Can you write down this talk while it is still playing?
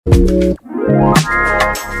Hello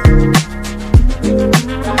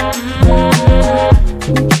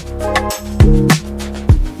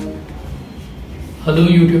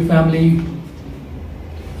YouTube family,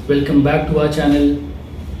 welcome back to our channel.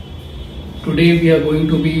 Today we are going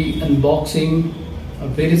to be unboxing a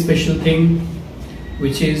very special thing,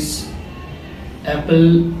 which is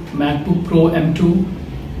Apple MacBook Pro M2,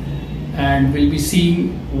 and we'll be seeing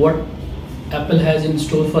what Apple has in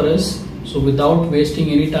store for us. So without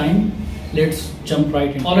wasting any time, let's jump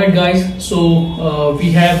right in. Alright guys, so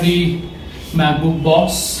we have the MacBook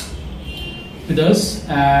box with us,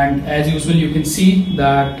 and as usual you can see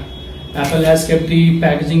that Apple has kept the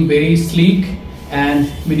packaging very sleek and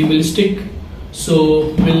minimalistic.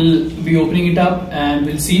 So we'll be opening it up and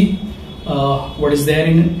we'll see what is there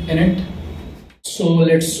in it. So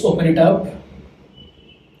let's open it up.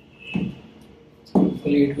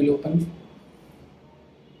 Hopefully it will open.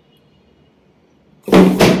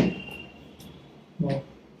 Wow,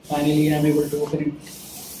 finally I'm able to open it.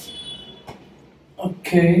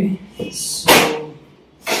 Okay, so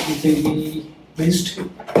it will be whisked.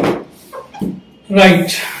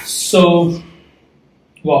 Right, so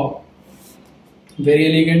wow, very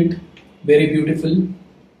elegant, very beautiful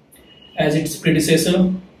as its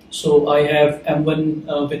predecessor. So I have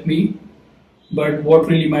M1 with me, but what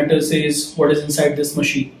really matters is what is inside this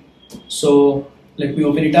machine. So let me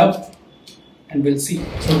open it up and we'll see.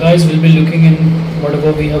 So guys, we'll be looking in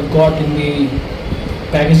whatever we have got in the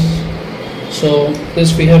package. So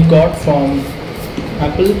this we have got from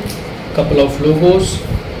Apple, couple of logos,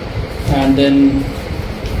 and then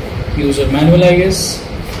user manual, I guess.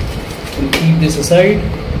 We'll keep this aside,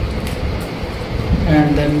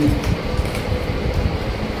 and then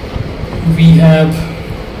we have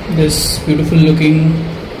this beautiful looking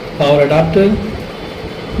power adapter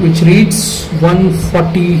which reads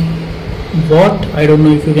 140 watt. I don't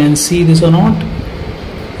know if you can see this or not.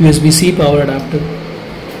 USB-C power adapter.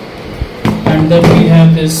 And then we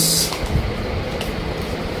have this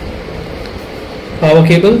power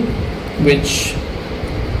cable which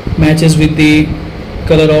matches with the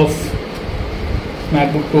color of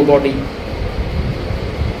MacBook Pro body.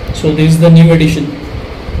 So this is the new addition.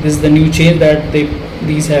 This is the new change that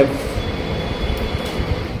these have.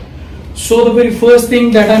 So the very first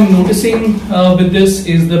thing that I'm noticing with this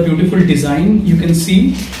is the beautiful design. You can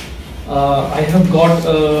see I have got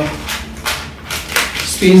a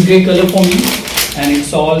space gray color for me, and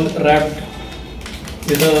it's all wrapped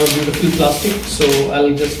with a beautiful plastic. So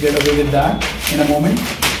I'll just get away with that in a moment.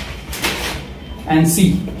 And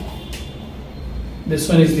see, this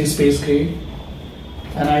one is the space gray,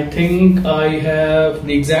 and I think I have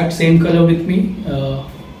the exact same color with me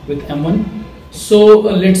with M1. So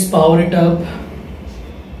let's power it up.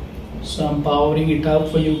 So I'm powering it up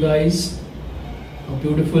for you guys. A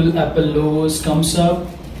beautiful Apple logos comes up.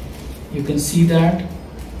 You can see that,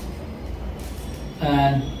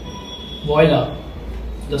 and voila,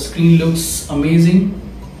 the screen looks amazing.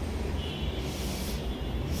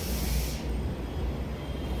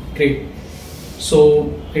 Great. So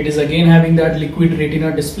it is again having that liquid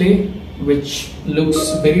retina display which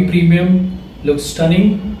looks very premium, looks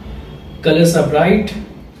stunning. Colors are bright.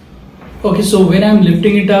 Okay, so when I'm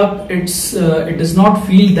lifting it up, it does not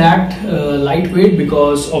feel that lightweight,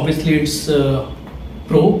 because obviously it's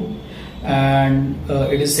Pro, and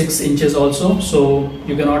it is 6 inches also, so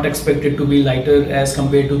you cannot expect it to be lighter as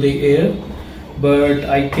compared to the Air. But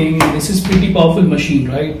I think this is pretty powerful machine,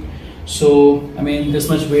 right? So I mean, this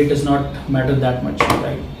much weight does not matter that much,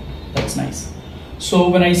 right? That's nice. So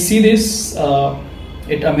when I see this,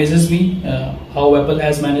 it amazes me how Apple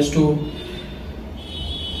has managed to,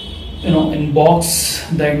 you know, unbox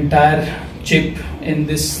the entire chip in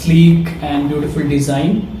this sleek and beautiful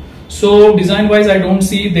design. So design wise, I don't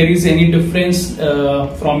see there is any difference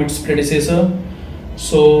from its predecessor.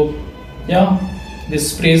 So yeah,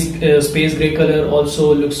 this space gray color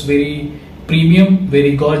also looks very premium,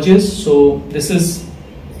 very gorgeous. So this is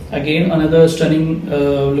again another stunning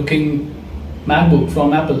looking MacBook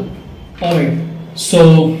from Apple. Alright,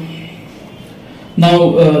 so now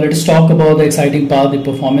let's talk about the exciting part, the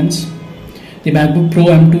performance. The MacBook Pro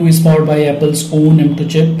M2 is powered by Apple's own M2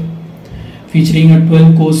 chip, featuring a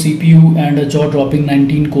 12-core CPU and a jaw-dropping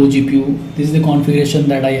 19-core GPU. This is the configuration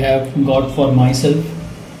that I have got for myself,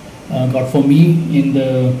 got for me in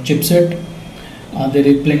the chipset. There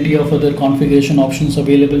is plenty of other configuration options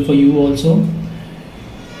available for you also.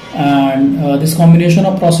 And this combination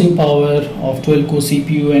of processing power of 12-core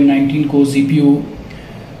CPU and 19-core GPU,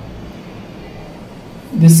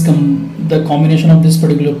 the combination of this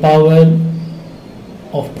particular power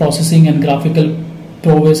of processing and graphical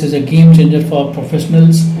prowess is a game changer for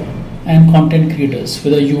professionals and content creators.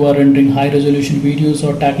 Whether you are rendering high resolution videos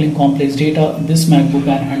or tackling complex data, this MacBook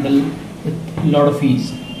can handle with a lot of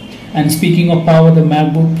ease. And speaking of power, the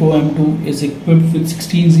MacBook Pro M2 is equipped with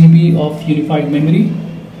 16 GB of unified memory.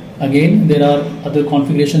 Again, there are other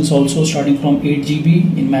configurations also, starting from 8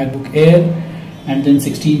 GB in MacBook Air and then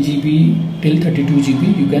 16 GB till 32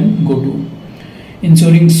 GB you can go to,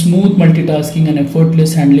 ensuring smooth multitasking and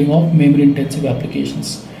effortless handling of memory intensive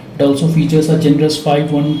applications. It also features a generous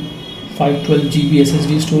 512 GB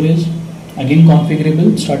SSD storage, again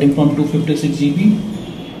configurable, starting from 256 GB.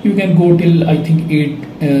 You can go till I think 8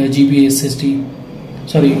 GB SSD,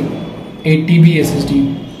 sorry 8 TB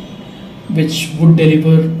SSD, which would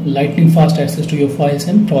deliver lightning fast access to your files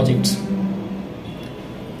and projects.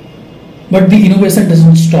 But the innovation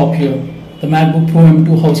doesn't stop here. The MacBook Pro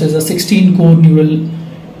M2 houses a 16-core neural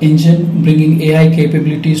engine, bringing AI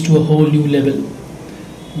capabilities to a whole new level.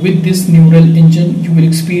 With this neural engine, you will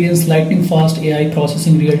experience lightning fast AI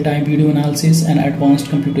processing, real-time video analysis, and advanced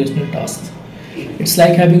computational tasks. It's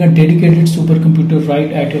like having a dedicated supercomputer right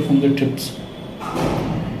at your fingertips.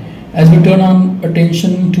 As we turn on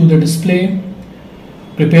attention to the display,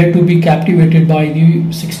 prepare to be captivated by the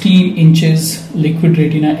 16 inches Liquid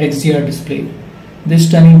Retina XDR display. This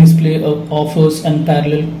stunning display offers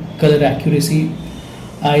unparalleled color accuracy.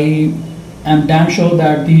 I am damn sure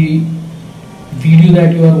that the video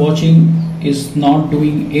that you are watching is not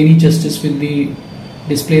doing any justice with the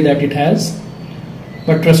display that it has.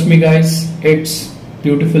 But trust me guys, it's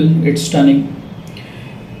beautiful, it's stunning.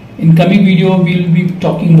 In coming video, we'll be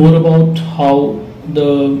talking more about how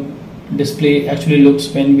the display actually looks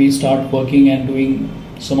when we start working and doing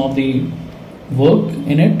some of the work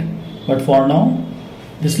in it. But for now,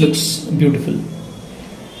 this looks beautiful.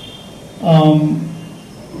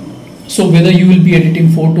 So whether you will be editing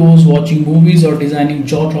photos, watching movies, or designing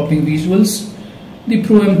jaw-dropping visuals, the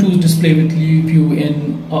Pro M2's display will leave you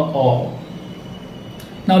in awe.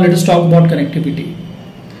 Now let us talk about connectivity.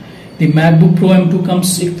 The MacBook Pro M2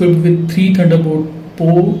 comes equipped with 3 Thunderbolt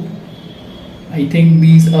ports. I think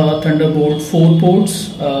these are Thunderbolt 4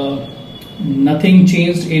 ports. Nothing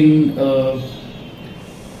changed in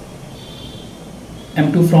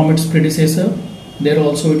M2 from its predecessor. There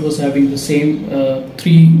also it was having the same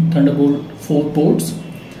 3 Thunderbolt 4 ports.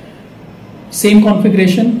 Same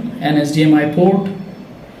configuration, an HDMI port,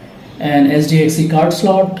 an SDXC card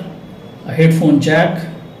slot, a headphone jack,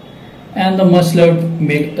 and the much loved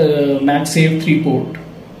MagSafe 3 port.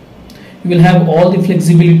 You will have all the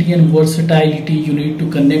flexibility and versatility you need to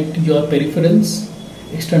connect your peripherals,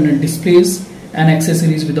 external displays, and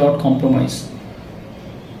accessories without compromise.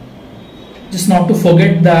 Just not to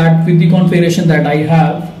forget that with the configuration that I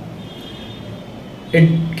have,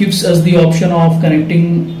 it gives us the option of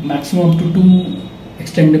connecting maximum to 2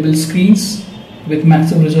 extendable screens with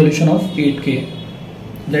maximum resolution of 8K.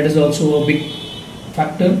 That is also a big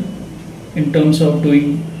factor in terms of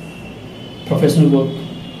doing professional work.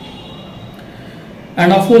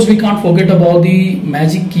 And of course, we can't forget about the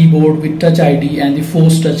Magic Keyboard with Touch ID and the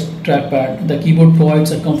Force Touch trackpad. The keyboard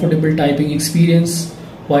provides a comfortable typing experience,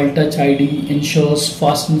 while Touch ID ensures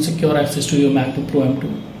fast and secure access to your MacBook Pro M2.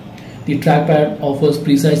 The trackpad offers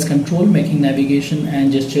precise control, making navigation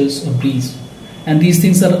and gestures a breeze. And these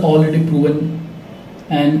things are already proven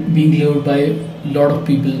and being loved by a lot of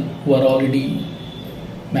people who are already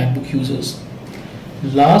MacBook users.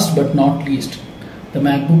 Last but not least, the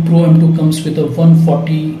MacBook Pro M2 comes with a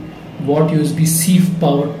 140 watt USB-C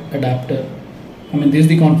power adapter. I mean, this is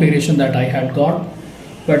the configuration that I had got,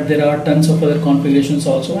 but there are tons of other configurations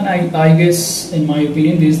also, and I guess in my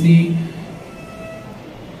opinion this is the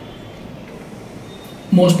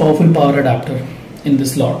most powerful power adapter in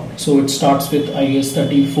this lot. So it starts with I guess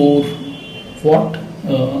 34 watt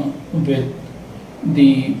with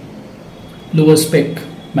the lower spec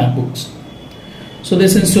MacBooks. So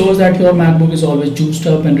this ensures that your MacBook is always juiced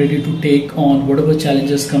up and ready to take on whatever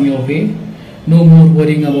challenges come your way. No more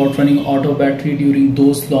worrying about running out of battery during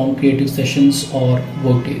those long creative sessions or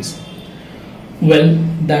work days. Well,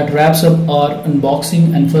 that wraps up our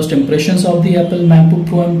unboxing and first impressions of the Apple MacBook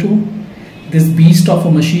Pro M2. This beast of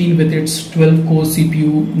a machine with its 12-core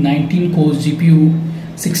CPU, 19-core GPU,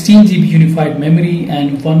 16 GB unified memory,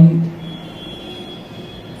 and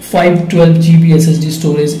 512 GB SSD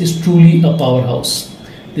storage is truly a powerhouse.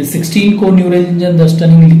 The 16-core neural engine, the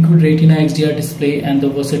stunning Liquid Retina XDR display, and the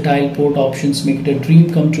versatile port options make it a dream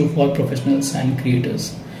come true for professionals and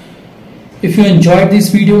creators. If you enjoyed this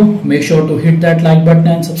video, make sure to hit that like button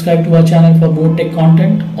and subscribe to our channel for more tech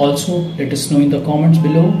content. Also, let us know in the comments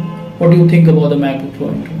below, what do you think about the MacBook Pro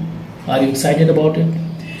M2? Are you excited about it?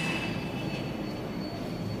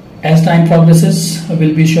 As time progresses,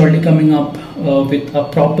 we'll be surely coming up with a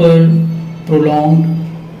proper,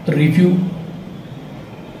 prolonged review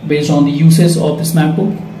based on the uses of this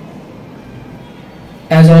MacBook.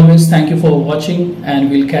 As always, thank you for watching,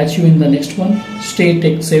 and we'll catch you in the next one. Stay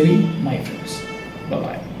tech savvy, my friends. Bye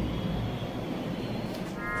bye.